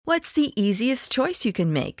What's the easiest choice you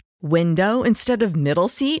can make? Window instead of middle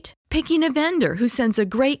seat? Picking a vendor who sends a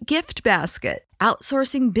great gift basket?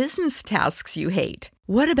 Outsourcing business tasks you hate?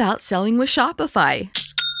 What about selling with Shopify?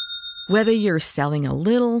 Whether you're selling a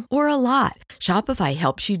little or a lot, Shopify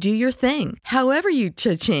helps you do your thing, however you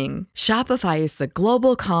cha-ching. Shopify is the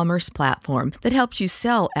global commerce platform that helps you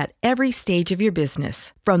sell at every stage of your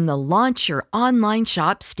business. From the launch your online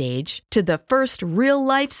shop stage to the first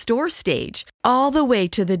real-life store stage, all the way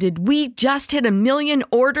to the did we just hit a million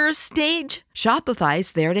orders stage.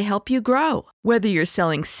 Shopify's there to help you grow. Whether you're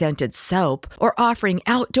selling scented soap or offering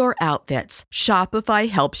outdoor outfits, Shopify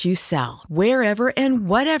helps you sell. Wherever and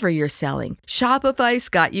whatever you're selling, Shopify's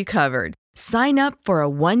got you covered. Sign up for a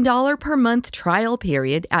 $1 per month trial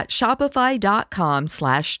period at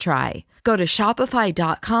shopify.com/try. Go to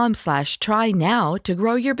shopify.com/try now to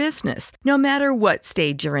grow your business, no matter what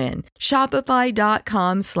stage you're in.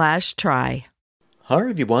 Shopify.com/try. Hi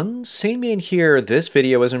everyone, Sandman here. This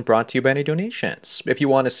video isn't brought to you by any donations. If you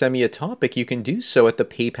want to send me a topic, you can do so at the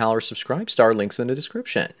PayPal or Subscribestar links in the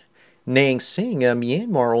description. Nang Singh, a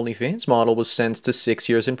Myanmar OnlyFans model, was sentenced to 6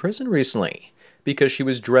 years in prison recently because she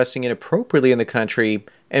was dressing inappropriately in the country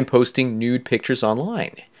and posting nude pictures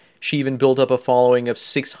online. She even built up a following of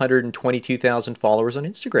 622,000 followers on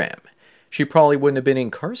Instagram. She probably wouldn't have been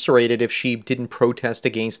incarcerated if she didn't protest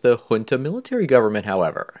against the junta military government,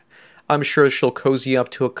 however. I'm sure she'll cozy up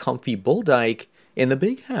to a comfy bull dyke in the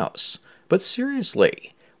big house. But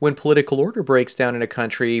seriously, when political order breaks down in a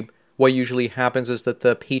country, what usually happens is that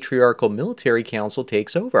the patriarchal military council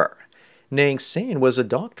takes over. Nang San was a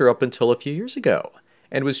doctor up until a few years ago,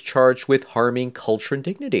 and was charged with harming culture and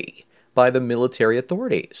dignity by the military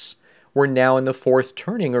authorities. We're now in the fourth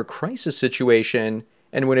turning or crisis situation,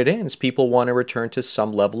 and when it ends, people want to return to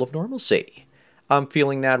some level of normalcy. I'm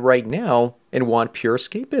feeling that right now and want pure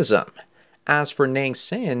escapism. As for Nang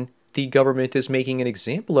San, the government is making an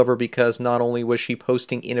example of her because not only was she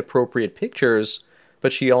posting inappropriate pictures,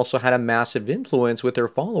 but she also had a massive influence with her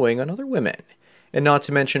following on other women. And not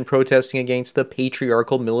to mention protesting against the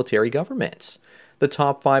patriarchal military government, the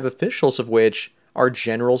top 5 officials of which are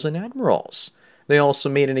generals and admirals. They also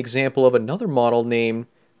made an example of another model named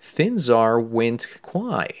Thinzar Wint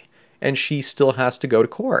Kwai, and she still has to go to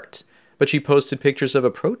court. But she posted pictures of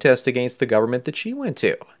a protest against the government that she went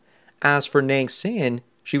to. As for Nang San,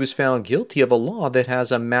 she was found guilty of a law that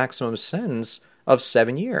has a maximum sentence of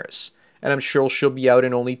 7 years, and I'm sure she'll be out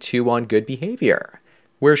in only 2 on good behavior.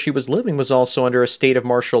 Where she was living was also under a state of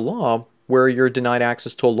martial law, where you're denied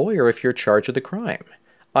access to a lawyer if you're charged with a crime.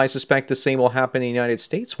 I suspect the same will happen in the United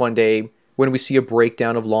States one day when we see a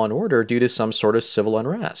breakdown of law and order due to some sort of civil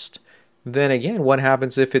unrest. Then again, what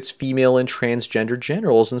happens if it's female and transgender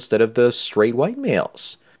generals instead of the straight white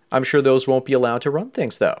males? I'm sure those won't be allowed to run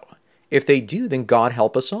things though. If they do, then God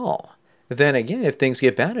help us all. Then again, if things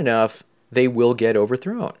get bad enough, they will get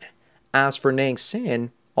overthrown. As for Nang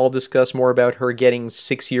San, I'll discuss more about her getting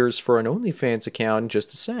 6 years for an OnlyFans account in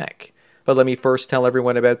just a sec. But let me first tell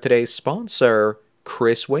everyone about today's sponsor,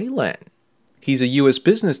 Chris Whalen. He's a U.S.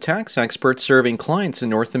 business tax expert serving clients in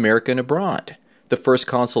North America and abroad. The first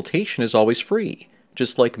consultation is always free,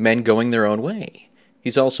 just like men going their own way.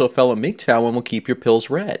 He's also a fellow MGTOW and will keep your pills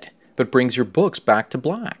red, but brings your books back to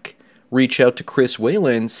black. Reach out to Chris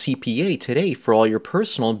Whalen, CPA, today for all your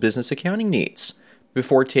personal and business accounting needs,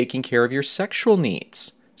 before taking care of your sexual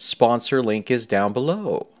needs. Sponsor link is down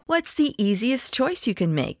below. What's the easiest choice you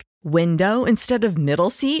can make? Window instead of middle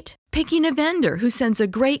seat? Picking a vendor who sends a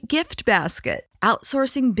great gift basket?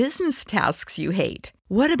 Outsourcing business tasks you hate?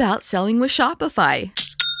 What about selling with Shopify?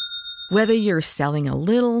 Whether you're selling a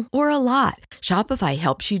little or a lot, Shopify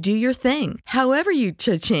helps you do your thing, however you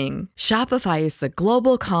cha-ching. Shopify is the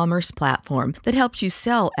global commerce platform that helps you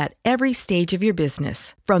sell at every stage of your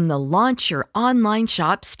business. From the launch your online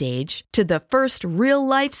shop stage to the first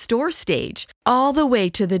real-life store stage, all the way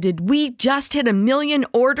to the did we just hit a million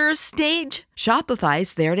orders stage.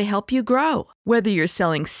 Shopify's there to help you grow. Whether you're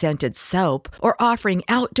selling scented soap or offering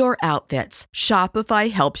outdoor outfits,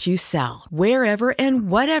 Shopify helps you sell. Wherever and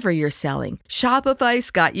whatever you're selling,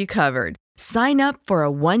 Shopify's got you covered. Sign up for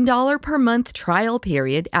a $1 per month trial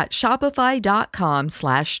period at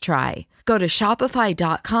shopify.com/try. Go to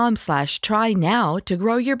shopify.com/try now to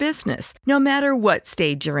grow your business, no matter what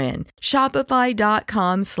stage you're in.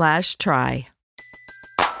 Shopify.com/try.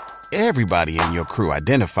 Everybody in your crew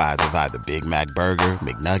identifies as either Big Mac Burger,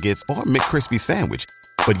 McNuggets, or McCrispy Sandwich.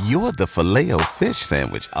 But you're the Filet-O-Fish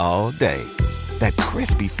Sandwich all day. That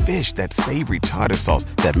crispy fish, that savory tartar sauce,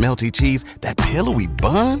 that melty cheese, that pillowy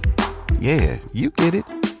bun. Yeah, you get it.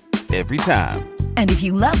 every time. And if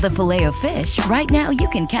you love the Filet-O-Fish, right now you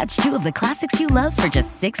can catch two of the classics you love for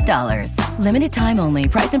just $6. Limited time only.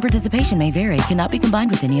 Price and participation may vary. Cannot be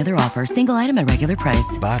combined with any other offer. Single item at regular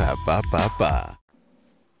price. Ba-da-ba-ba-ba.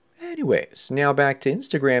 Anyways, now back to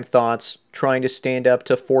Instagram thoughts, trying to stand up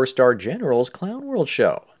to 4-star General's Clown World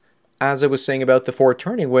show. As I was saying about the fourth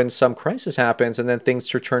turning, when some crisis happens and then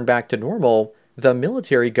things return back to normal, the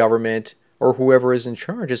military government or whoever is in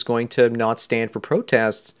charge is going to not stand for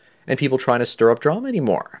protests and people trying to stir up drama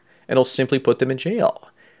anymore, and it'll simply put them in jail.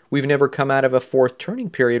 We've never come out of a fourth turning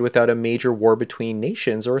period without a major war between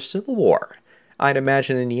nations or a civil war. I'd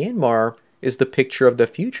imagine in Myanmar is the picture of the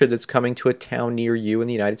future that's coming to a town near you in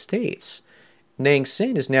the United States. Nang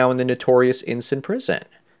Sin is now in the notorious Insin prison,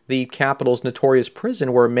 the capital's notorious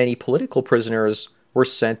prison where many political prisoners were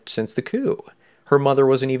sent since the coup. Her mother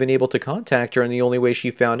wasn't even able to contact her, and the only way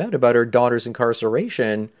she found out about her daughter's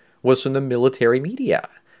incarceration was from the military media.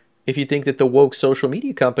 If you think that the woke social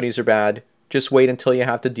media companies are bad, just wait until you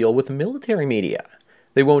have to deal with military media.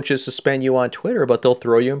 They won't just suspend you on Twitter, but they'll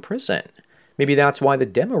throw you in prison. Maybe that's why the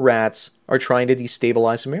demo rats are trying to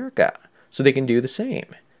destabilize America, so they can do the same.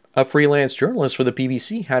 A freelance journalist for the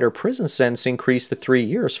BBC had her prison sentence increased to 3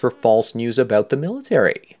 years for false news about the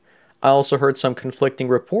military. I also heard some conflicting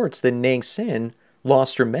reports that Nang Sin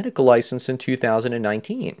lost her medical license in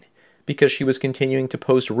 2019 because she was continuing to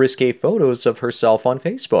post risque photos of herself on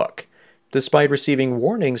Facebook, despite receiving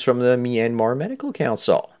warnings from the Myanmar Medical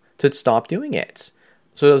Council to stop doing it.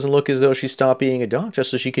 So it doesn't look as though she stopped being a doctor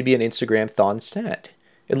so she could be an Instagram thought instead.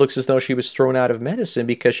 It looks as though she was thrown out of medicine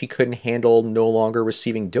because she couldn't handle no longer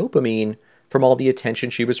receiving dopamine from all the attention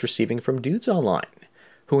she was receiving from dudes online.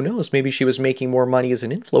 Who knows, maybe she was making more money as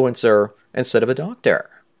an influencer instead of a doctor.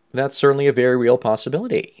 That's certainly a very real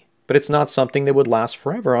possibility. But it's not something that would last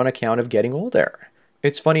forever on account of getting older.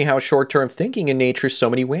 It's funny how short-term thinking in nature so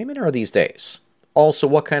many women are these days. Also,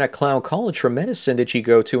 what kind of clown college for medicine did she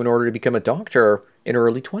go to in order to become a doctor in her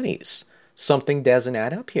early 20s? Something doesn't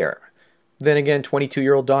add up here. Then again,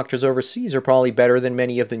 22-year-old doctors overseas are probably better than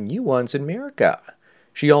many of the new ones in America.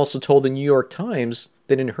 She also told the New York Times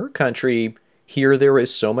that in her country, here there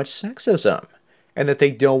is so much sexism, and that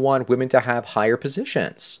they don't want women to have higher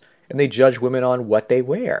positions, and they judge women on what they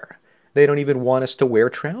wear. They don't even want us to wear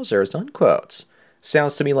trousers, unquote.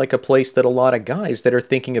 Sounds to me like a place that a lot of guys that are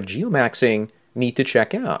thinking of geomaxing need to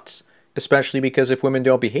check out, especially because if women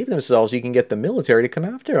don't behave themselves, you can get the military to come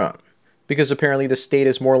after them. Because apparently the state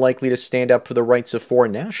is more likely to stand up for the rights of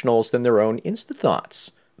foreign nationals than their own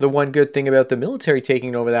insta-thoughts. The one good thing about the military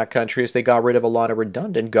taking over that country is they got rid of a lot of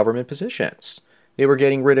redundant government positions. They were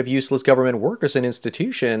getting rid of useless government workers and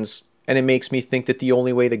institutions, and it makes me think that the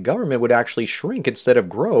only way the government would actually shrink instead of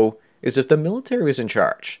grow is if the military was in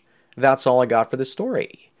charge. That's all I got for this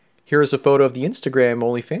story. Here is a photo of the Instagram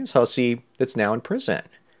OnlyFans hussy that's now in prison.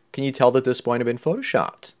 Can you tell that this might have been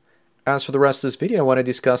photoshopped? As for the rest of this video, I want to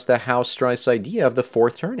discuss the House Strice idea of the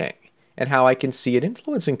fourth turning, and how I can see it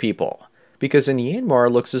influencing people, because in Myanmar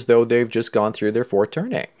it looks as though they've just gone through their fourth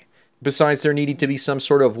turning. Besides there needing to be some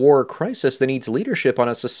sort of war or crisis that needs leadership on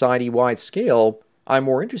a society-wide scale, I'm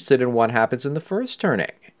more interested in what happens in the first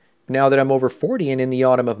turning. Now that I'm over 40 and in the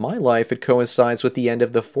autumn of my life, it coincides with the end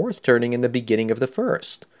of the fourth turning and the beginning of the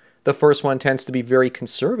first. The first one tends to be very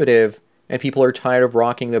conservative, and people are tired of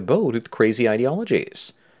rocking the boat with crazy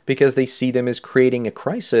ideologies, because they see them as creating a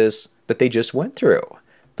crisis that they just went through.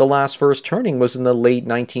 The last first turning was in the late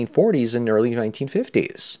 1940s and early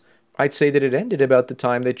 1950s. I'd say that it ended about the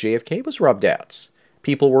time that JFK was rubbed out.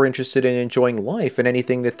 People were interested in enjoying life, and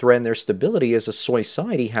anything that threatened their stability as a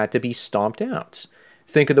society had to be stomped out.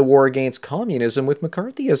 Think of the war against communism with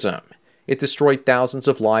McCarthyism. It destroyed thousands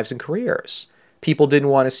of lives and careers. People didn't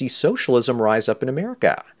want to see socialism rise up in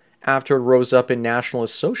America, after it rose up in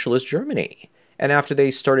nationalist socialist Germany, and after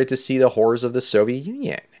they started to see the horrors of the Soviet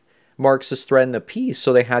Union. Marxists threatened the peace,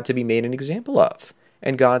 so they had to be made an example of,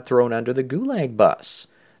 and got thrown under the Gulag bus.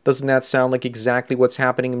 Doesn't that sound like exactly what's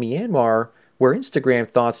happening in Myanmar, where Instagram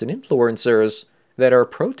thoughts and influencers that are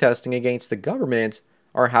protesting against the government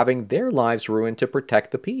are having their lives ruined to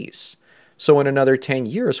protect the peace? So in another 10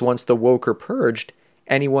 years, once the woke are purged,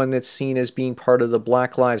 anyone that's seen as being part of the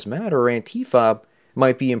Black Lives Matter or Antifa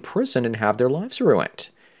might be imprisoned and have their lives ruined.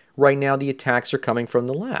 Right now, the attacks are coming from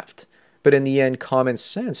the left, but in the end, common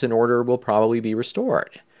sense and order will probably be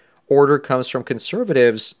restored. Order comes from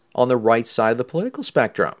conservatives on the right side of the political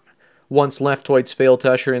spectrum. Once leftoids fail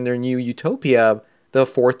to usher in their new utopia, the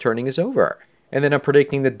fourth turning is over. And then I'm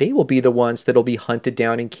predicting that they will be the ones that'll be hunted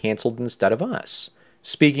down and canceled instead of us.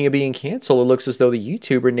 Speaking of being canceled, it looks as though the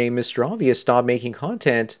YouTuber named Mr. Obvious stopped making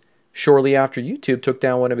content shortly after YouTube took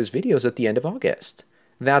down one of his videos at the end of August.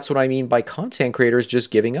 That's what I mean by content creators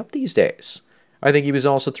just giving up these days. I think he was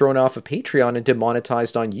also thrown off of Patreon and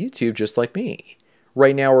demonetized on YouTube just like me.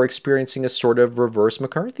 Right now we're experiencing a sort of reverse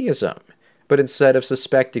McCarthyism. But instead of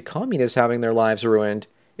suspected communists having their lives ruined,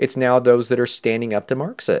 it's now those that are standing up to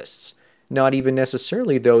Marxists. Not even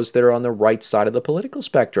necessarily those that are on the right side of the political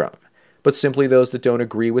spectrum, but simply those that don't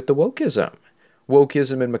agree with the wokeism.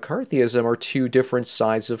 Wokeism and McCarthyism are two different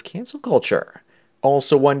sides of cancel culture.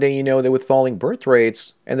 Also, one day you know that with falling birth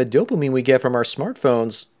rates and the dopamine we get from our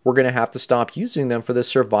smartphones, we're going to have to stop using them for the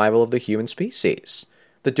survival of the human species.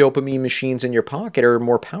 The dopamine machines in your pocket are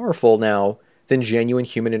more powerful now than genuine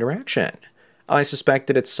human interaction. I suspect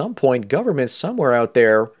that at some point governments somewhere out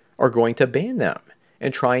there are going to ban them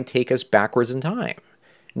and try and take us backwards in time.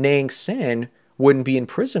 Nang Sen wouldn't be in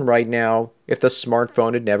prison right now if the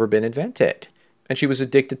smartphone had never been invented. And she was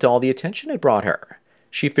addicted to all the attention it brought her.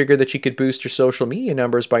 She figured that she could boost her social media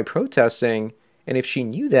numbers by protesting, and if she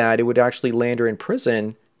knew that it would actually land her in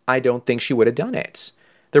prison, I don't think she would have done it.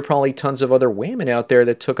 There are probably tons of other women out there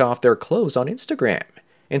that took off their clothes on Instagram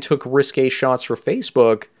and took risque shots for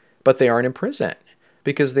Facebook, but they aren't in prison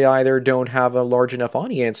because they either don't have a large enough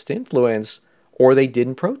audience to influence or they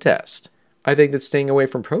didn't protest. I think that staying away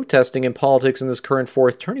from protesting in politics in this current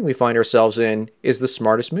fourth turning we find ourselves in is the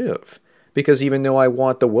smartest move. Because even though I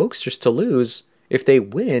want the wokesters to lose, if they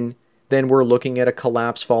win, then we're looking at a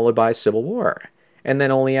collapse followed by a civil war. And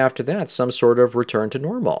then only after that, some sort of return to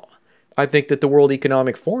normal. I think that the World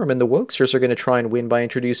Economic Forum and the wokesters are going to try and win by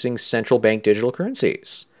introducing central bank digital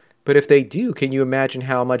currencies. But if they do, can you imagine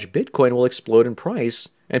how much Bitcoin will explode in price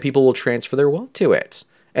and people will transfer their wealth to it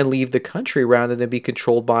and leave the country rather than be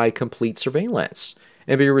controlled by complete surveillance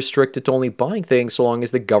and be restricted to only buying things so long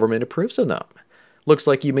as the government approves of them? Looks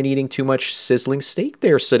like you've been eating too much sizzling steak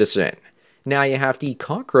there, citizen. Now you have to eat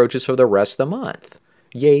cockroaches for the rest of the month.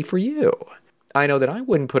 Yay for you. I know that I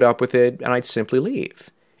wouldn't put up with it and I'd simply leave.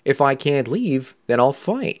 If I can't leave, then I'll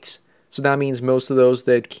fight. So that means most of those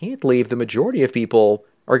that can't leave, the majority of people,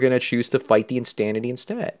 are going to choose to fight the insanity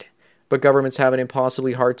instead. But governments have an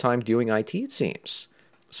impossibly hard time doing IT, it seems.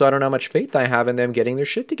 So I don't know how much faith I have in them getting their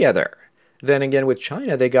shit together. Then again, with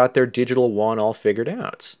China, they got their digital yuan all figured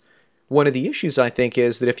out. One of the issues, I think,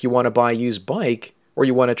 is that if you want to buy a used bike, or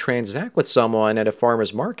you want to transact with someone at a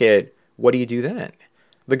farmer's market, what do you do then?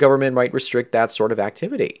 The government might restrict that sort of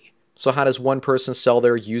activity. So how does one person sell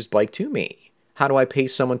their used bike to me? How do I pay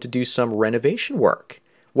someone to do some renovation work?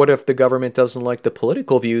 What if the government doesn't like the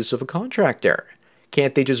political views of a contractor?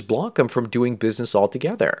 Can't they just block them from doing business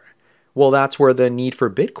altogether? Well, that's where the need for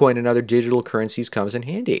Bitcoin and other digital currencies comes in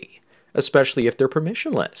handy, especially if they're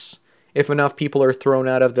permissionless. If enough people are thrown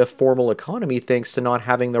out of the formal economy thanks to not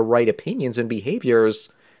having the right opinions and behaviors,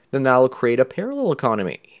 then that'll create a parallel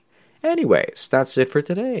economy. Anyways, that's it for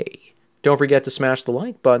today. Don't forget to smash the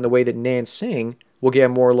like button the way that Nan Singh will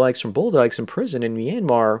get more likes from bulldykes in prison in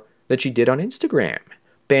Myanmar than she did on Instagram.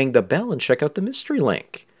 Bang the bell and check out the mystery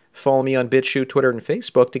link. Follow me on BitChute, Twitter, and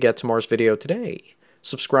Facebook to get tomorrow's video today.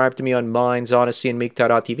 Subscribe to me on Minds, Odyssey, and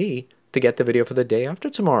MGTOW.tv to get the video for the day after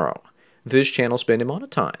tomorrow. This channel's been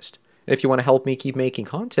demonetized. If you want to help me keep making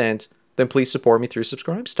content, then please support me through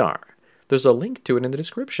Subscribestar. There's a link to it in the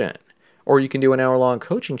description. Or you can do an hour-long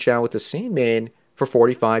coaching chat with the Sandman for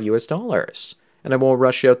 $45 and I won't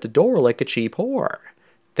rush you out the door like a cheap whore.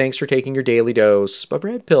 Thanks for taking your daily dose of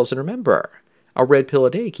red pills, and remember, a red pill a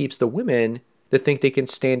day keeps the women that think they can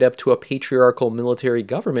stand up to a patriarchal military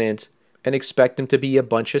government and expect them to be a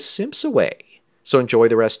bunch of simps away. So enjoy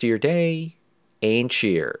the rest of your day, and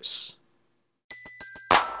cheers.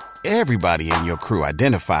 Everybody in your crew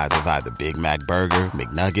identifies as either Big Mac Burger,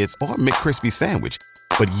 McNuggets, or McCrispy Sandwich.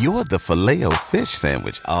 But you're the Filet-O-Fish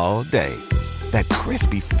Sandwich all day. That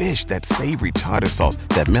crispy fish, that savory tartar sauce,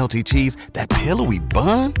 that melty cheese, that pillowy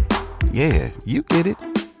bun. Yeah, you get it.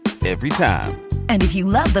 Every time. And if you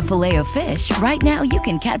love the Filet-O-Fish, right now you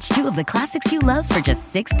can catch two of the classics you love for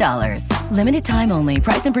just $6. Limited time only.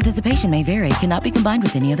 Price and participation may vary. Cannot be combined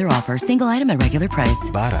with any other offer. Single item at regular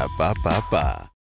price. Ba-da-ba-ba-ba.